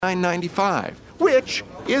$89.95, which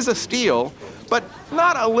is a steal, but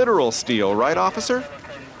not a literal steal, right, officer?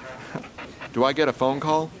 Do I get a phone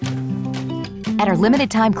call? At our limited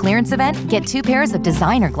time clearance event, get 2 pairs of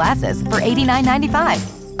designer glasses for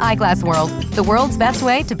 $89.95. Eyeglass World, the world's best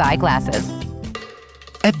way to buy glasses.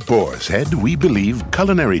 At Boar's Head, we believe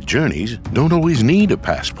culinary journeys don't always need a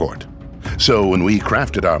passport. So when we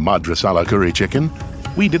crafted our Madrasala curry chicken,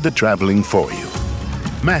 we did the traveling for you.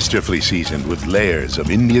 Masterfully seasoned with layers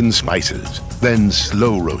of Indian spices, then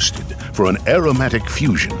slow roasted for an aromatic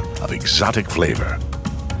fusion of exotic flavor.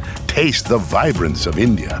 Taste the vibrance of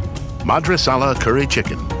India. Madrasala curry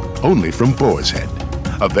chicken, only from Boar's Head.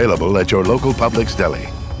 Available at your local Publix deli.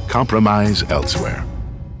 Compromise elsewhere.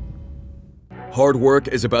 Hard work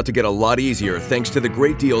is about to get a lot easier thanks to the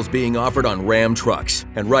great deals being offered on Ram trucks.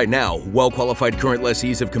 And right now, well-qualified current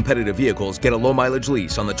lessees of competitive vehicles get a low-mileage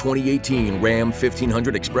lease on the 2018 Ram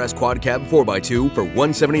 1500 Express Quad Cab 4x2 for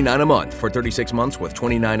 $179 a month for 36 months with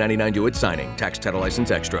 $29.99 due at signing, tax, title,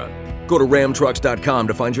 license extra. Go to ramtrucks.com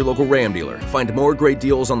to find your local Ram dealer, find more great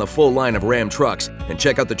deals on the full line of Ram trucks, and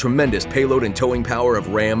check out the tremendous payload and towing power of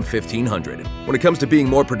Ram 1500. When it comes to being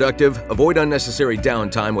more productive, avoid unnecessary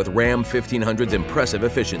downtime with Ram 1500's impressive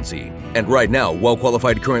efficiency. And right now,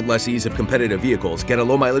 well-qualified current lessees of competitive vehicles get a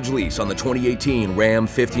low-mileage lease on the 2018 Ram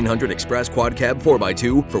 1500 Express Quad Cab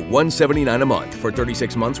 4x2 for $179 a month for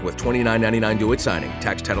 36 months with $29.99 due at signing,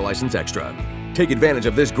 tax, title, license extra. Take advantage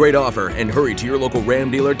of this great offer and hurry to your local Ram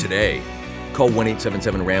dealer today. Call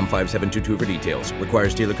 1-877-RAM-5722 for details.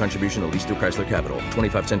 Requires dealer contribution at least through Chrysler Capital.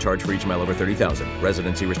 25-cent charge for each mile over 30,000.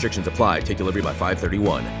 Residency restrictions apply. Take delivery by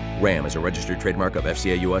 5/31. Ram is a registered trademark of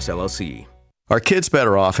FCA US LLC. Are kids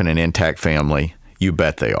better off in an intact family? You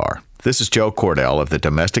bet they are. This is Joe Cordell of the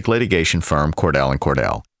domestic litigation firm Cordell &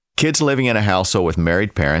 Cordell. Kids living in a household with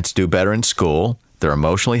married parents do better in school, they're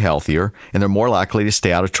emotionally healthier, and they're more likely to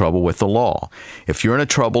stay out of trouble with the law. If you're in a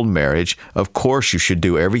troubled marriage, of course you should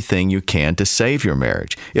do everything you can to save your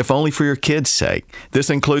marriage, if only for your kids' sake.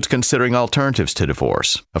 This includes considering alternatives to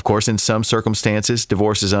divorce. Of course, in some circumstances,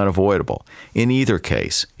 divorce is unavoidable. In either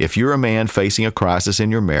case, if you're a man facing a crisis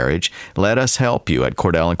in your marriage, let us help you at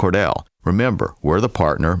Cordell & Cordell. Remember, we're the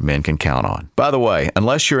partner men can count on. By the way,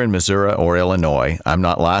 unless you're in Missouri or Illinois, I'm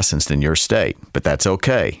not licensed in your state, but that's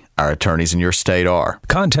okay. Our attorneys in your state are.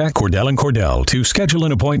 Contact Cordell & Cordell to schedule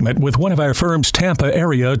an appointment with one of our firm's Tampa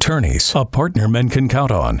area attorneys, a partner men can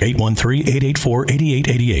count on.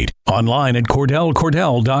 813-884-8888. Online at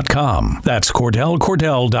CordellCordell.com. That's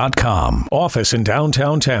CordellCordell.com. Office in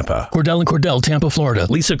downtown Tampa. Cordell & Cordell, Tampa, Florida.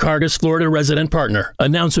 Lisa Cargus, Florida resident partner.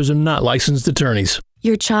 Announcers are not licensed attorneys.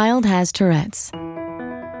 Your child has Tourette's.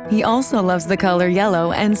 He also loves the color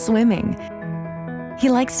yellow and swimming. He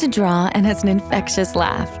likes to draw and has an infectious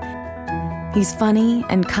laugh. He's funny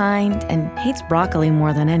and kind and hates broccoli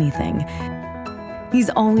more than anything. He's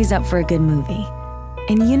always up for a good movie.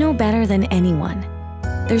 And you know better than anyone,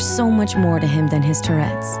 there's so much more to him than his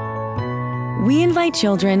Tourette's. We invite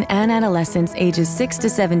children and adolescents ages 6 to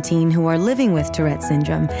 17 who are living with Tourette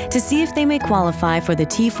syndrome to see if they may qualify for the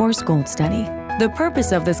T-Force Gold Study. The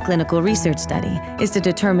purpose of this clinical research study is to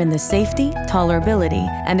determine the safety, tolerability,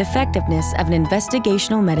 and effectiveness of an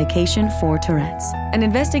investigational medication for Tourette's. An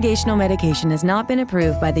investigational medication has not been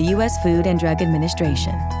approved by the U.S. Food and Drug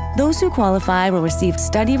Administration. Those who qualify will receive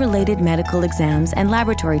study-related medical exams and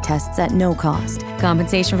laboratory tests at no cost.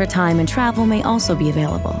 Compensation for time and travel may also be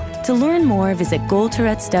available. To learn more, visit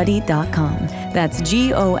goldtourettestudy.com. That's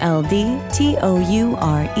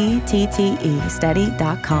GOLDTOURETTE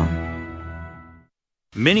study.com.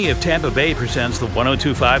 Mini of Tampa Bay presents the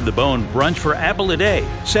 102.5 The Bone Brunch for Apple a Day,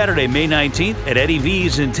 Saturday, May 19th at Eddie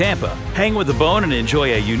V's in Tampa. Hang with The Bone and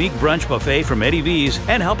enjoy a unique brunch buffet from Eddie V's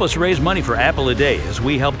and help us raise money for Apple a Day as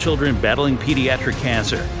we help children battling pediatric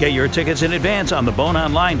cancer. Get your tickets in advance on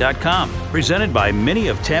theboneonline.com. Presented by Mini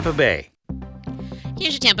of Tampa Bay.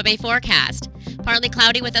 Here's your Tampa Bay forecast. Partly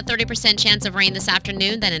cloudy with a 30% chance of rain this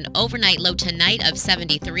afternoon, then an overnight low tonight of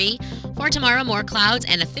 73. For tomorrow, more clouds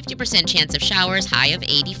and a 50% chance of showers, high of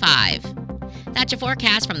 85. That's your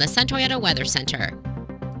forecast from the Sun Toyota Weather Center.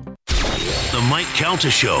 The Mike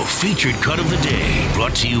Calta Show featured cut of the day,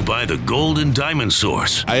 brought to you by the Gold and Diamond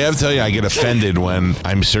Source. I have to tell you, I get offended when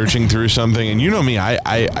I'm searching through something, and you know me,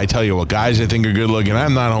 I tell you what guys I think are good looking.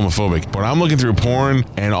 I'm not homophobic, but I'm looking through porn,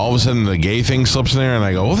 and all of a sudden the gay thing slips in there, and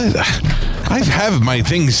I go, well, I have my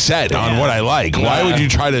things set on what I like. Why would you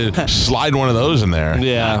try to slide one of those in there?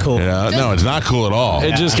 Yeah, cool. No, it's not cool at all.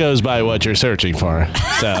 It just goes by what you're searching for.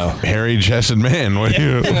 So, hairy-chested man. What do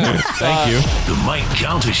you? Thank you. The Mike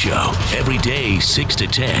Calta Show, every day 6 to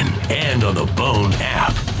 10, and on the Bone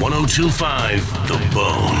app. 102.5 The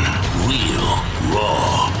Bone. Real,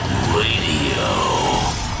 raw,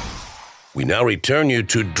 We now return you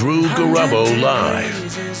to Drew Garabo Live.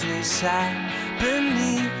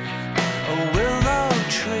 Beneath a willow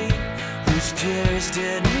tree whose tears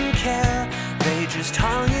didn't care, they just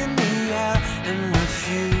hung in the air and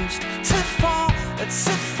refused to fall.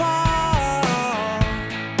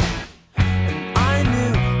 And I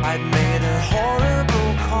knew I'd made a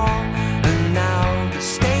horrible call, and now the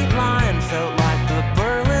state line felt like the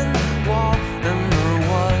Berlin Wall, and there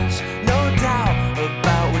was no doubt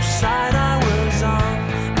about which side I was on.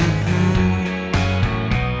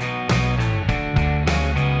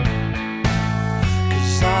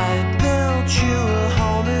 I built you a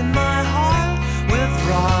home in my heart with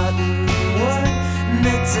rotten wood,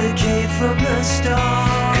 meant to keep from the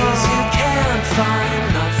start. 'Cause you can't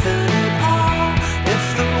find nothing at all if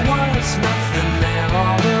there was nothing there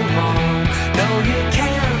all along. No, you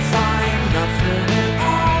can't find nothing at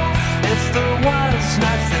all if there was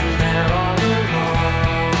nothing there all along.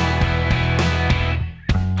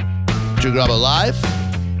 Drew Garabo Live.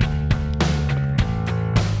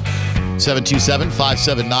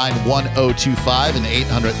 727-579-1025 and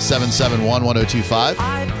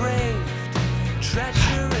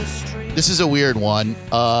 800-771-1025. This is a weird one.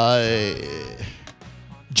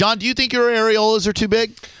 John, do you think your areolas are too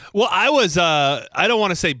big? Well, I was, I don't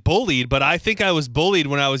want to say bullied, but I think I was bullied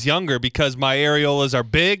when I was younger because my areolas are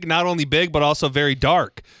big, not only big, but also very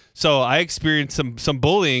dark. So I experienced some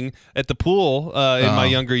bullying at the pool in my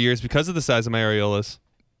younger years because of the size of my areolas.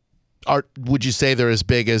 Would you say they're as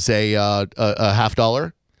big as a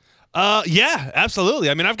 $50? Yeah, absolutely.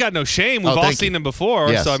 I mean, I've got no shame. We've all seen them before.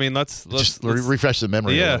 Yes. So, I mean, let's refresh the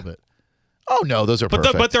memory a little bit. Oh, no, those are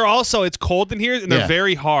perfect. But they're also, it's cold in here, and they're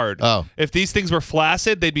very hard. Oh. If these things were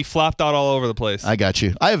flaccid, they'd be flopped out all over the place. I got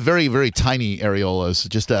you. I have very, very tiny areolas,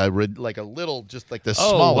 just like a little, just like the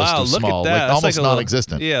smallest of small, look at that. like almost like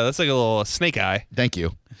non-existent. Yeah, that's like a little snake eye. Thank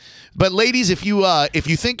you. But ladies, if you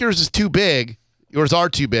think yours is too big, yours are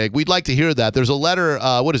too big, we'd like to hear that. There's a letter,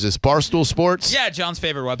 what is this, Barstool Sports? Yeah, John's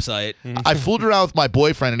favorite website. I fooled around with my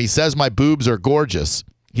boyfriend, and he says my boobs are gorgeous.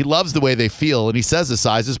 He loves the way they feel, and he says the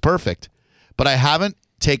size is perfect. But I haven't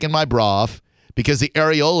taken my bra off because the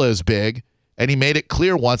areola is big, and he made it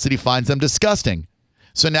clear once that he finds them disgusting.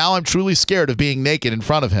 So now I'm truly scared of being naked in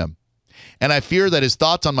front of him. And I fear that his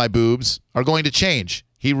thoughts on my boobs are going to change.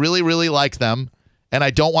 He really, really likes them, and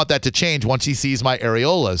I don't want that to change once he sees my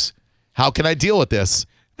areolas. How can I deal with this?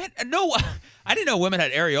 Man, no, I didn't know women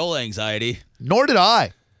had areola anxiety. Nor did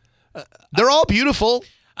I. They're all beautiful.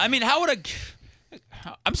 I mean,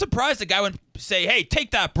 I'm surprised a guy would say, hey,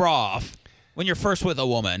 take that bra off when you're first with a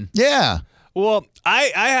woman. Yeah. Well,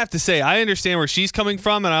 I have to say, I understand where she's coming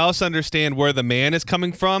from, and I also understand where the man is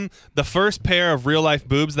coming from. The first pair of real-life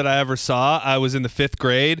boobs that I ever saw, I was in the 5th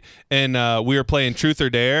grade, and we were playing Truth or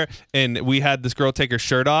Dare, and we had this girl take her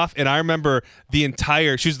shirt off, and I remember she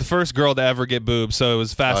was the first girl to ever get boobs, so it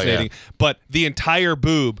was fascinating. Oh, yeah. But the entire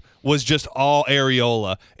boob was just all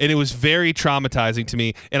areola, and it was very traumatizing to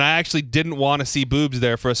me, and I actually didn't want to see boobs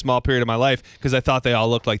there for a small period of my life because I thought they all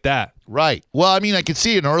looked like that. Right. Well, I mean, I could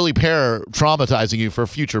see an early pair traumatizing you for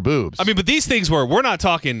future boobs. I mean, but these things we're not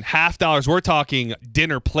talking $50, we're talking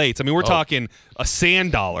dinner plates. I mean, we're talking a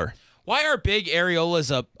sand dollar. Why are big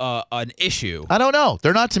areolas an issue? I don't know.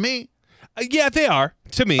 They're not to me. Yeah, they are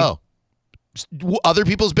to me. Oh. Other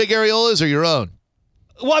people's big areolas or your own?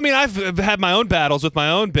 Well, I mean, I've had my own battles with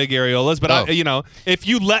my own big areolas, but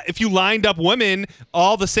if you lined up women,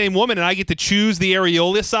 all the same woman, and I get to choose the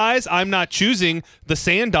areola size, I'm not choosing the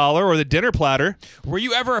sand dollar or the dinner platter. Were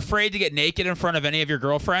you ever afraid to get naked in front of any of your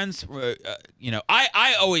girlfriends?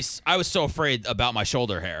 I was so afraid about my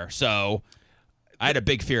shoulder hair, so I had a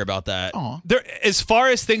big fear about that. As far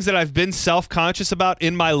as things that I've been self-conscious about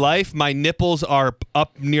in my life, my nipples are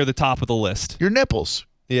up near the top of the list. Your nipples?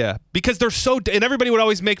 Yeah, because they're so, and everybody would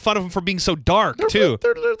always make fun of them for being so dark, too.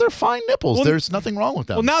 They're fine nipples. Well, there's nothing wrong with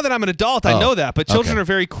them. Well, now that I'm an adult, I know that, but children are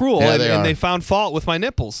very cruel, Yeah, and they found fault with my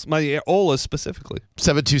nipples, my areolas specifically.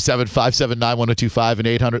 727-579-1025 and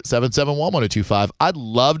 800-771-1025. I'd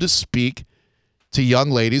love to speak to young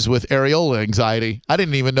ladies with areola anxiety. I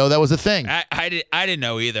didn't even know that was a thing. I didn't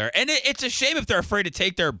know either. And it's a shame if they're afraid to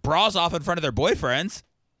take their bras off in front of their boyfriends.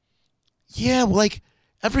 Yeah, like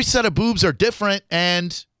every set of boobs are different,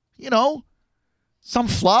 and, some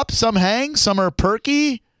flop, some hang, some are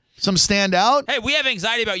perky, some stand out. Hey, we have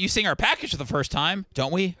anxiety about you seeing our package for the first time,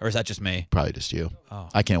 don't we? Or is that just me? Probably just you. Oh.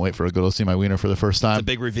 I can't wait for a girl to see my wiener for the first time. It's a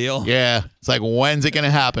big reveal. Yeah. It's like, when's it going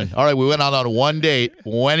to happen? All right, we went out on one date.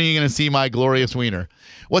 When are you going to see my glorious wiener?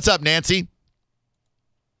 What's up, Nancy?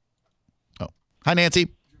 Oh, hi, Nancy.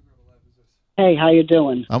 Hey, how you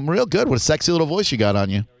doing? I'm real good. What a sexy little voice you got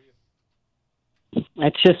on you.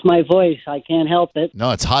 That's just my voice. I can't help it.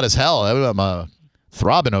 No, it's hot as hell. I'm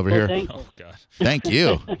throbbing over here. Thank you. Oh, God. Thank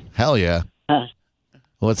you. Hell yeah.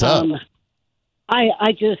 What's up?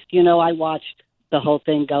 I just, I watched the whole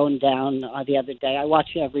thing going down the other day. I watch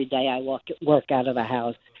it every day. I work out of the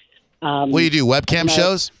house. What do you do, webcam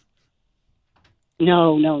shows?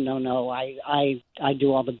 No. I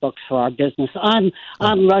do all the books for our business. I'm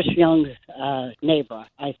Rush Young's neighbor.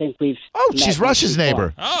 I think we've. Oh, she's Rush's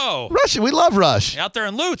neighbor. Oh, Rush. We love Rush. Out there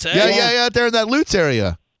in Lutz, eh? Yeah, out there in that Lutz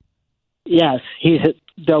area. Yes,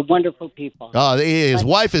 they're wonderful people. Oh, his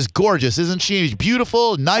wife is gorgeous, isn't she? She's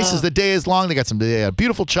beautiful, nice as the day is long. They got some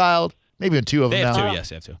beautiful child. Maybe even two of them They have now. two, yes,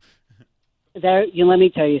 they have two. Let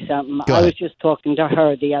me tell you something. Go I ahead. was just talking to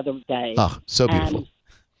her the other day. Oh, so beautiful.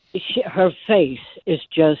 And her face is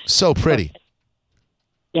just so pretty.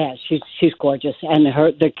 Yeah, she's gorgeous, and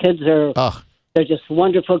the kids are. They're just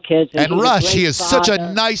wonderful kids. And he's a Rush, great he is such a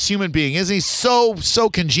father. nice human being, isn't he? So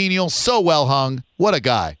congenial, so well hung. What a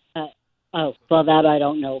guy. Well, that I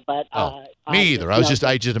don't know, but Me either. I just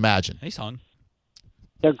imagine. He's hung.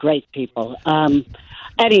 They're great people.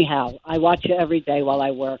 Anyhow, I watch it every day while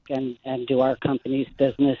I work and do our company's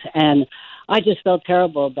business, and I just felt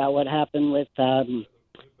terrible about what happened with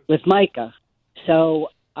Micah. So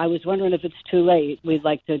I was wondering if it's too late. We'd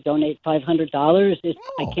like to donate $500. I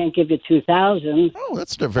can't give you $2,000. Oh,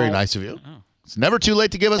 that's very nice of you. It's never too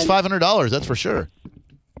late to give us $500. That's for sure.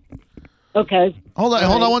 Okay. Hold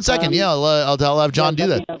on 1 second. I'll have John do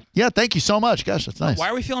that. let me know. Yeah, thank you so much. Gosh, that's nice. Why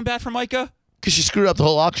are we feeling bad for Micah? Because she screwed up the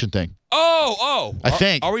whole auction thing. Oh. I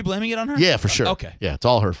think. Are we blaming it on her? Yeah, for sure. Okay. Yeah, it's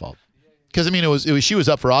all her fault. Because it was she was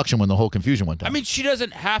up for auction when the whole confusion went down. I mean, she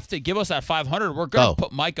doesn't have to give us that $500. We're going to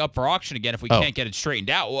put Mike up for auction again if we can't get it straightened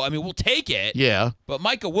out. Well, I mean, we'll take it. Yeah. But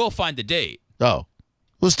Micah will find the date. Oh.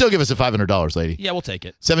 Well, still give us the $500, lady. Yeah, we'll take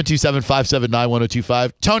it.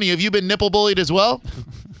 727-579-1025. Tony, have you been nipple bullied as well?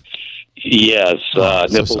 Yes,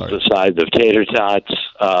 nipples the size of tater tots.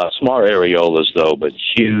 Small areolas, though, but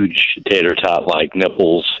huge tater tot-like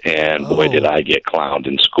nipples. And boy, did I get clowned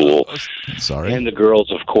in school. Sorry. And the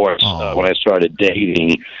girls, of course, when I started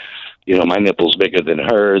dating, my nipple's bigger than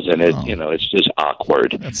hers, and it's just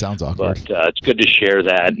awkward. That sounds awkward. But it's good to share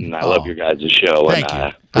that, and I love your guys' show. Thank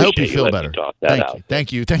you. I hope you feel better.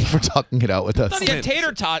 Thank you. Thank you for talking it out with us. I thought he had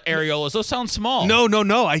tater tot areolas. Those sound small.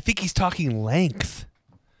 No. I think he's talking length.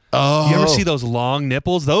 Oh. You ever see those long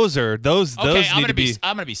nipples? Those Okay, need to be.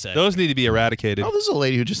 I'm gonna be sick. Those need to be eradicated. Oh, this is a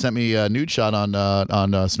lady who just sent me a nude shot on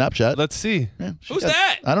Snapchat. Let's see. Yeah, Who's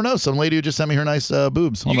that? I don't know. Some lady who just sent me her nice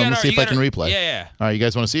boobs. Hold on, let's see if I can replay. Yeah. All right, you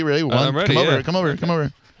guys want to see? Ready? I'm ready, Come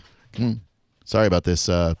over. Sorry about this,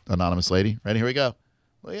 anonymous lady. Ready? Here we go.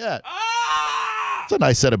 Look at that. It's a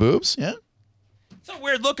nice set of boobs. Yeah. It's a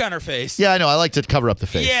weird look on her face. Yeah, I know. I like to cover up the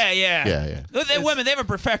face. Yeah. Women, they haven't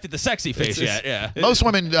perfected the sexy face yet. Yeah. Most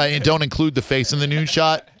women don't include the face in the nude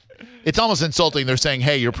shot. It's almost insulting. They're saying,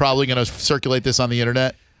 hey, you're probably going to circulate this on the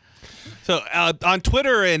internet. So on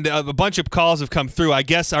Twitter and a bunch of calls have come through. I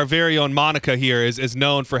guess our very own Monica here is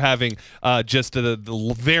known for having just the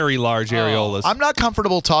very large areolas. I'm not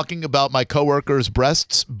comfortable talking about my coworkers'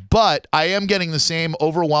 breasts, but I am getting the same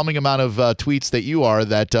overwhelming amount of tweets that you are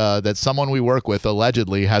that someone we work with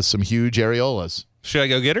allegedly has some huge areolas. Should I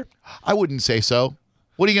go get her? I wouldn't say so.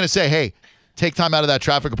 What are you going to say? Hey, take time out of that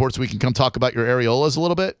traffic report so we can come talk about your areolas a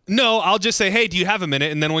little bit? No, I'll just say, hey, do you have a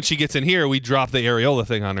minute? And then when she gets in here, we drop the areola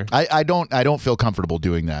thing on her. I don't feel comfortable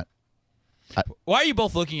doing that. Why are you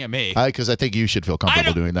both looking at me? Because I think you should feel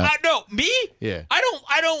comfortable doing that. No, me? Yeah.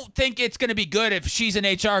 I don't think it's going to be good if she's in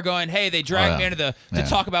HR going, hey, they dragged me into to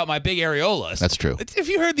talk about my big areolas. That's true. If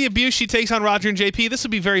you heard the abuse she takes on Roger and JP, this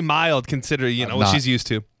would be very mild considering what she's used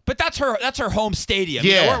to. But that's her home stadium.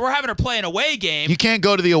 Yeah. We're having her play an away game. You can't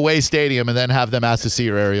go to the away stadium and then have them ask to see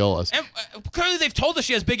your areolas. And clearly they've told us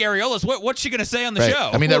she has big areolas. What's she going to say on the Right. show?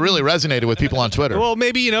 I mean, that really resonated with people on Twitter. Well,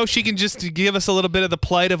 maybe, she can just give us a little bit of the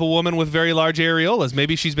plight of a woman with very large areolas.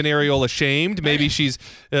 Maybe she's been areola shamed. Maybe she's,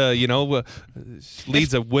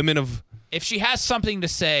 leads a women of... If she has something to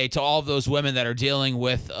say to all of those women that are dealing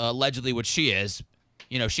with allegedly what she is,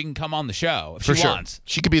 she can come on the show if she wants.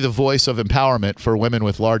 She could be the voice of empowerment for women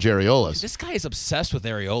with large areolas. This guy is obsessed with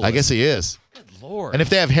areolas. I guess he is. Good Lord. And if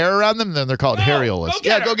they have hair around them, then they're called areolas. Go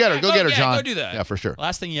get her. Go get her, John. Go do that. Yeah, for sure.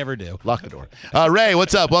 Last thing you ever do. Lock the door. Ray,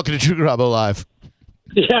 what's up? Welcome to True Grabo Live.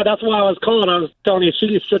 Yeah, that's why I was calling. I was telling you,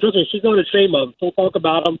 she's not ashamed of them. She'll talk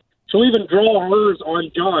about them. She'll even draw hers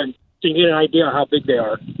on John so you can get an idea of how big they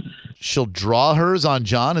are. She'll draw hers on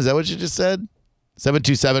John? Is that what you just said?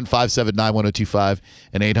 727-579-1025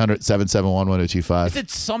 and 800-771-1025. Is it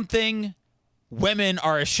something women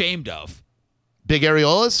are ashamed of? Big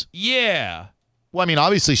areolas? Yeah. Well, I mean,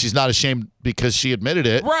 obviously she's not ashamed because she admitted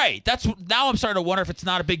it. Right. Now I'm starting to wonder if it's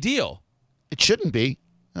not a big deal. It shouldn't be.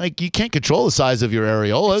 Like, you can't control the size of your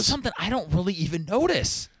areolas. It's something I don't really even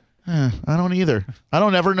notice. I don't either. I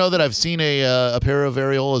don't ever know that I've seen a pair of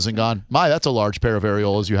areolas and gone, my, that's a large pair of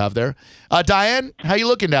areolas you have there. Diane, how you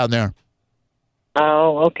looking down there?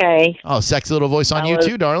 Oh, okay. Oh, sexy little voice on you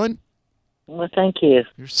too, darling. Well, thank you.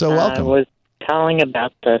 You're so welcome. I was calling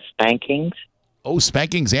about the spankings. Oh,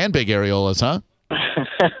 spankings and big areolas, huh?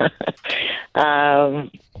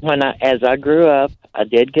 As I grew up, I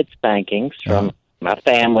did get spankings from my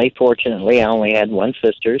family. Fortunately, I only had one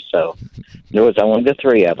sister, so there was only the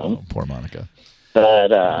three of them. Oh, poor Monica.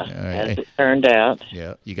 But as it turned out,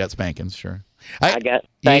 yeah, you got spankings, sure. I got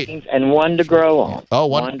spankings and one to grow on. Oh,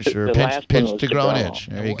 one sure. The last Pinch one was to grow an inch.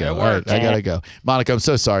 There you go. All right, I gotta go. Monica, I'm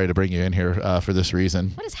so sorry to bring you in here for this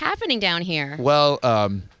reason. What is happening down here? Well,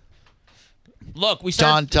 look,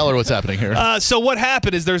 John, tell her what's happening here. So what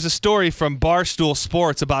happened is there's a story from Barstool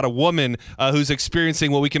Sports about a woman who's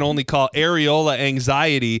experiencing what we can only call areola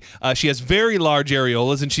anxiety. She has very large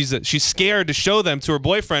areolas, and she's scared to show them to her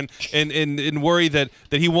boyfriend and worry that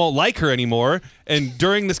he won't like her anymore. And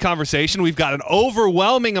during this conversation, we've got an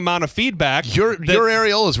overwhelming amount of feedback. Your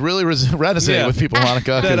areolas really resonate with people,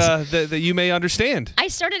 Monica. That you may understand. I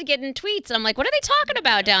started getting tweets. I'm like, what are they talking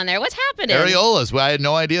about down there? What's happening? Areolas. Well, I had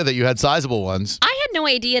no idea that you had sizable ones. I had no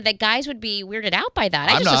idea that guys would be weirded out by that.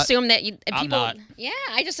 I just assumed that people. I'm not. Yeah,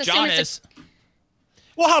 I just assumed it's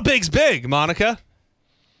Well, how big's big, Monica?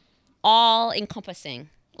 all encompassing.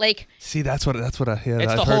 Like, see, that's what I. Yeah,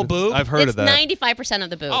 It's I've the heard, whole boob? I've heard it's of that. 95% of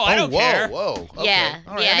the boob. Oh, I don't care. Whoa. Okay. Yeah,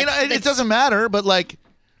 All right. yeah. I mean, it doesn't matter, but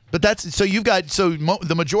that's so you've got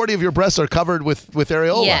the majority of your breasts are covered with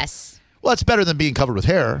areola. Yes. Well, that's better than being covered with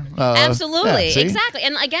hair. Absolutely, yeah, see? exactly.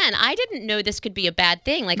 And again, I didn't know this could be a bad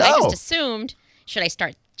thing. Like, No. I just assumed. Should I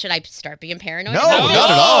start being paranoid? No, about it?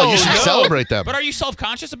 not at all. You should celebrate them. But are you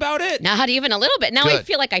self-conscious about it? Not even a little bit. Now I Good.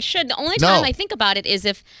 feel like I should. The only No. time I think about it is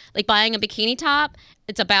if, like, buying a bikini top,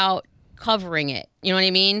 it's about covering it. You know what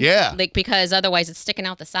I mean? Yeah. Like, because otherwise it's sticking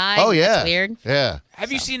out the side. Oh yeah. That's weird. Yeah.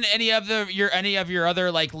 Have you seen any of your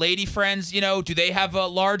other like lady friends? You know, do they have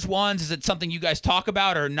large ones? Is it something you guys talk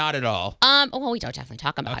about or not at all? Well, we don't definitely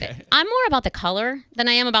talk about it. I'm more about the color than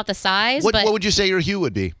I am about the size. What but would you say your hue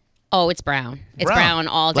would be? oh, it's brown. It's brown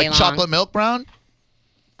all day like long. chocolate milk brown?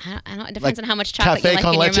 I don't. It depends Like on how much chocolate Cafe you like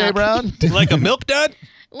con in your leche milk. brown? Like a milk dud?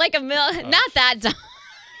 Like a milk. Not that dark.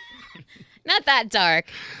 Not that dark.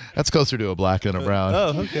 That's closer to a black than a brown.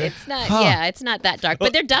 okay. It's not. Yeah, it's not that dark.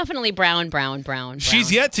 But they're definitely brown.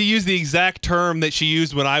 She's yet to use the exact term that she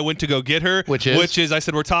used when I went to go get her, which is I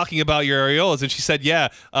said, we're talking about your areolas, and she said, yeah,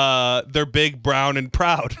 they're big, brown, and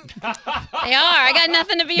proud. They are. I got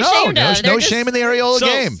nothing to be ashamed of. They're No just- shame in the areola So,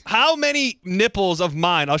 game. how many nipples of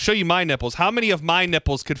mine? I'll show you my nipples. How many of my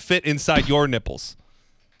nipples could fit inside your nipples?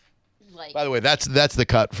 By the way, that's the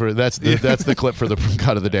cut for that's the clip for the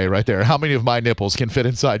cut of the day right there. How many of my nipples can fit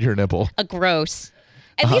inside your nipple? A gross.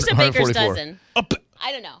 At least a baker's 144. dozen.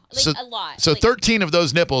 I don't know. Like So- a lot. So like, 13 of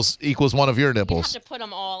those nipples equals one of your you have nipples. to put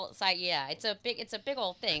them all side. Yeah, it's a big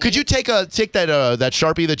old thing. Could you take that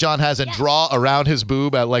Sharpie that John has and draw around his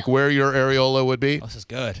boob at like where your areola would be? This is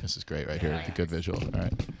good. This is great right here. It's a good visual. All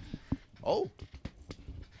right. Oh,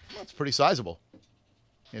 that's pretty sizable.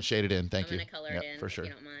 Yeah, shade it in. Thank you. color Yep, it in, for sure. if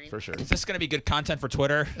you don't mind. For sure. Is this going to be good content for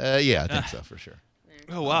Twitter? Yeah, I think so for sure.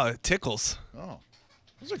 Oh wow, it tickles. Oh,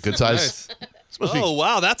 those are good size. Supposed to be- Oh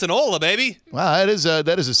wow, that's an Ola, baby. Wow, that is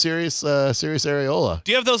a serious areola.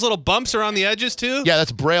 Do you have those little bumps around the edges too? Yeah,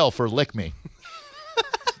 that's Braille for lick me.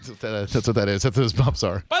 That's what that is. That's what those bumps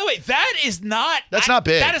are. By the way, that is not. That's not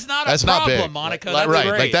big. That is not That's a not problem, big. Monica. Like, That's right,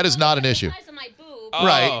 great. like that is not an issue. Oh.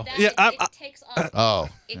 Right. Yeah, it takes up. Oh,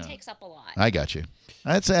 It takes up a lot. I got you.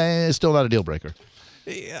 That's still not a deal breaker.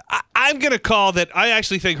 I'm gonna call that. I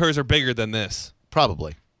actually think hers are bigger than this.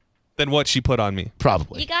 Probably. Than what she put on me.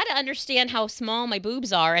 Probably. You got to understand how small my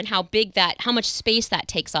boobs are and how much space that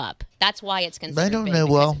takes up. That's why it's considered I don't big, know.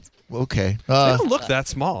 because Well, okay. They don't look that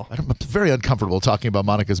small. I'm very uncomfortable talking about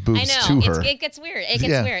Monica's I boobs know. to her. It gets weird. It gets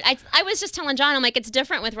Yeah. weird. I was just telling John, I'm like, it's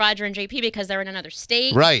different with Roger and JP because they're in another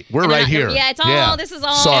state. Right. We're And they're right not- here. Yeah, it's all, Yeah. this is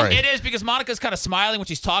all. Sorry. It is because Monica's kind of smiling when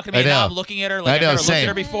she's talking to me. I And now know. I'm looking at her I like I've know. never looked Same. at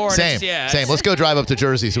her before. and Same. it's- yeah, Same. Let's go drive up to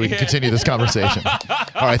Jersey so we can continue this conversation.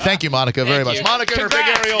 All right. Thank you, Monica, very much. you. Monica and her big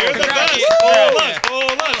Congrats. areola. Congrats.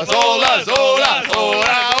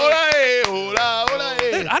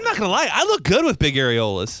 I'm not gonna lie. I look good with big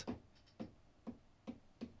areolas.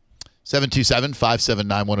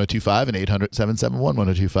 727-579-1025 and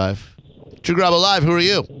 800-771-1025. True Grabo Live, who are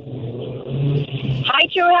you? Hi,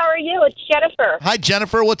 Drew. How are you? It's Jennifer. Hi,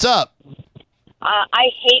 Jennifer. What's up? I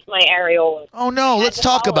hate my areolas. Oh no, let's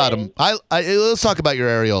talk about them. Let's talk about your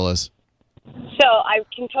areolas. So I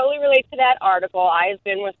can totally relate to that article. I've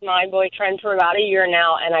been with my boyfriend for about a year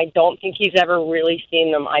now, and I don't think he's ever really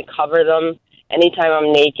seen them. I cover them anytime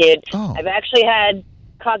I'm naked. I've actually had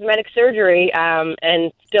cosmetic surgery,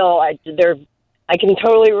 and still, I can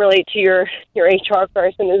totally relate to your HR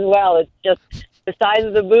person as well. It's just the size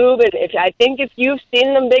of the boob, and I think if you've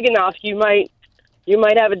seen them big enough, you might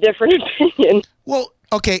have a different opinion. Well,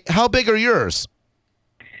 okay, how big are yours?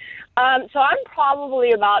 So I'm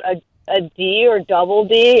probably about a D or double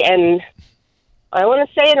D, and I want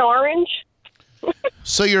to say an orange.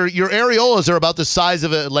 So your areolas are about the size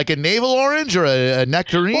of a navel orange or a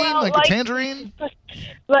nectarine, like a tangerine?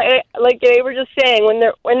 Like they were just saying, when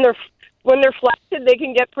they're flaccid, they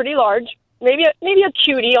can get pretty large. Maybe a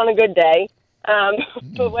cutie on a good day.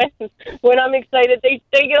 But when I'm excited, they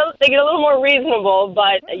get a little more reasonable.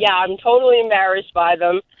 But yeah, I'm totally embarrassed by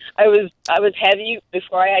them. I was heavy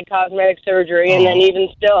before I had cosmetic surgery, and then even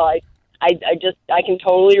still, I can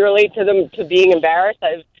totally relate to them, to being embarrassed.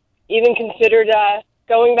 I've even considered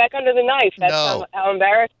going back under the knife. That's how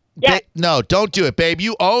embarrassed. Yeah. No, don't do it, babe.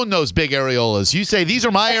 You own those big areolas. You say these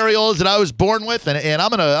are my areolas that I was born with, and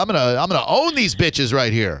I'm gonna own these bitches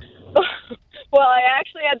right here. Well, I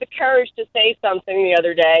actually had the courage to say something the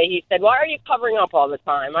other day. He said, "Why are you covering up all the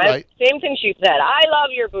time?" Same thing she said. "I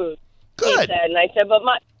love your boobs." Good. He said, and I said, "But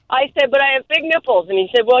I have big nipples." And he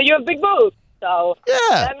said, "Well, you have big boobs." So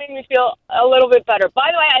that made me feel a little bit better.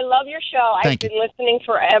 By the way, I love your show. I've been listening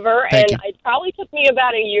forever, and it probably took me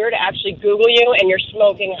about a year to actually Google you, and you're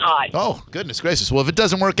smoking hot. Oh, goodness gracious. Well, if it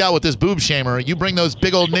doesn't work out with this boob shamer, you bring those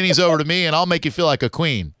big old ninnies over to me, and I'll make you feel like a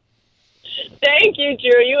queen. Thank you,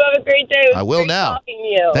 Drew. You have a great day. It was I will great now. talking to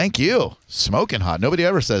you. Thank you. Smoking hot. Nobody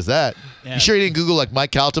ever says that. Yeah. You sure you didn't Google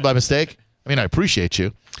Mike Calta by mistake? I mean, I appreciate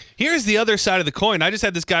you. Here's the other side of the coin. I just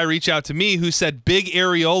had this guy reach out to me who said big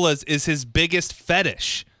areolas is his biggest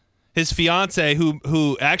fetish. His fiance,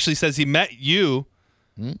 who actually says he met you,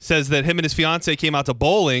 says that him and his fiance came out to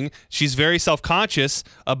bowling. She's very self-conscious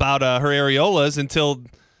about her areolas until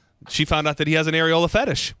she found out that he has an areola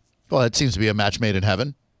fetish. Well, that seems to be a match made in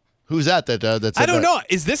heaven. Who's that? That's I don't know.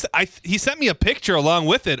 Is this? He sent me a picture along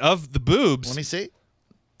with it of the boobs. Let me see.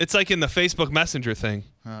 It's like in the Facebook Messenger thing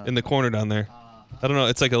in the corner down there. I don't know.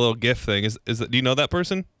 It's like a little GIF thing. Is that? Do you know that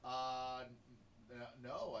person? No,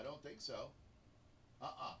 I don't think so.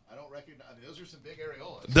 I don't recognize. I mean, those are some big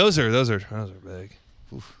areolas. Those are big.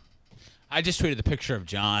 Oof. I just tweeted a picture of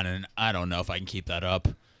John, and I don't know if I can keep that up.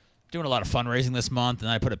 Doing a lot of fundraising this month, and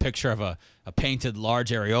I put a picture of a painted large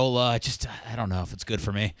areola. I don't know if it's good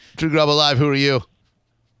for me. Drew Grubba Live, who are you?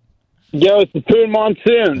 Yo, it's the Poon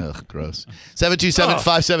Monsoon. Ugh, gross.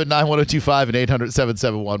 727-579-1025 and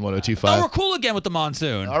 800-771-1025. Oh, we're cool again with the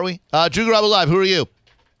monsoon. Are we? Drew Grubba Live, who are you?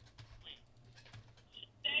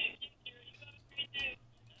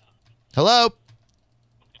 Hello?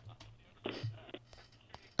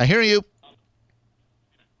 I hear you.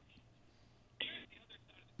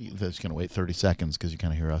 You're just going to wait 30 seconds because you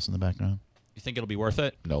kind of hear us in the background. You think it'll be worth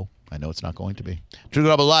it? No, I know it's not going to be. Drew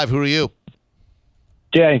Grubba Live, who are you?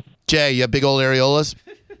 Jay. Jay, you have big old areolas?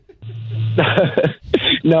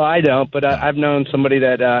 No, I don't, but I've known somebody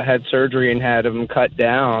that had surgery and had them cut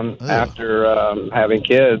down after having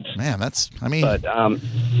kids. Man, But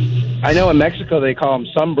I know in Mexico they call them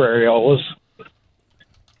sombreriolas.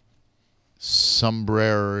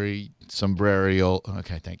 Sombrero.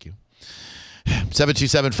 Okay, thank you.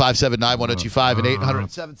 727-579-1025 and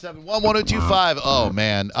 800-771-1025. Oh,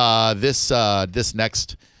 man. This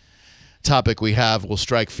next topic we have will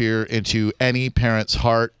strike fear into any parent's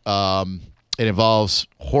heart. It involves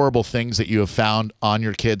horrible things that you have found on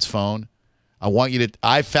your kid's phone.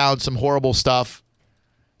 I found some horrible stuff.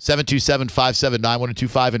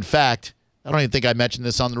 727-579-1025. In fact, I don't even think I mentioned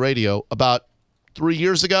this on the radio. About 3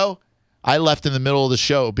 years ago, I left in the middle of the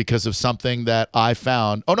show because of something that I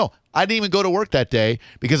found. Oh, no. I didn't even go to work that day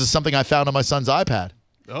because of something I found on my son's iPad.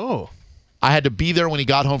 Oh. I had to be there when he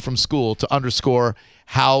got home from school to underscore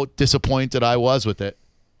how disappointed I was with it.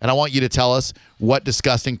 And I want you to tell us what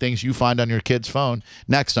disgusting things you find on your kid's phone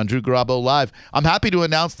next on Drew Garabo Live. I'm happy to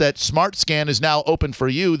announce that SmartScan is now open for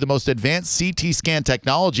you, the most advanced CT scan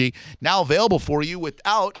technology now available for you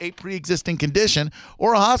without a pre-existing condition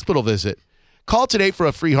or a hospital visit. Call today for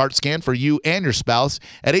a free heart scan for you and your spouse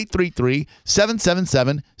at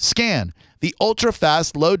 833-777-SCAN. The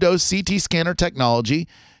ultra-fast, low-dose CT scanner technology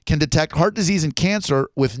can detect heart disease and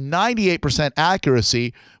cancer with 98%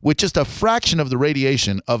 accuracy with just a fraction of the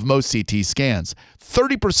radiation of most CT scans.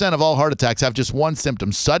 30% of all heart attacks have just one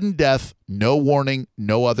symptom, sudden death, no warning,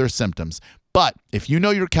 no other symptoms. But if you know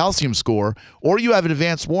your calcium score or you have an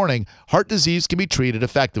advanced warning, heart disease can be treated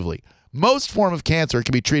effectively. Most form of cancer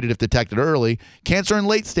can be treated if detected early. Cancer in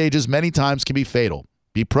late stages many times can be fatal.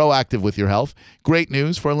 Be proactive with your health. Great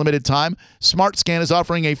news, for a limited time, SmartScan is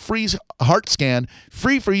offering a free heart scan,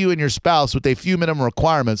 free for you and your spouse with a few minimum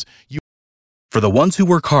requirements. For the ones who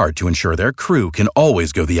work hard to ensure their crew can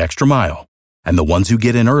always go the extra mile, and the ones who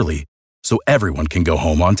get in early so everyone can go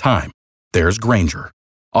home on time, there's Grainger,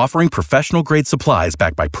 offering professional-grade supplies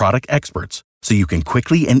backed by product experts so you can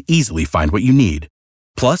quickly and easily find what you need.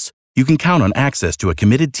 Plus, you can count on access to a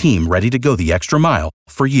committed team ready to go the extra mile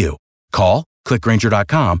for you. Call, click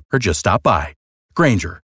Grainger.com, or just stop by.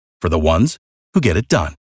 Grainger, for the ones who get it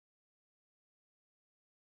done.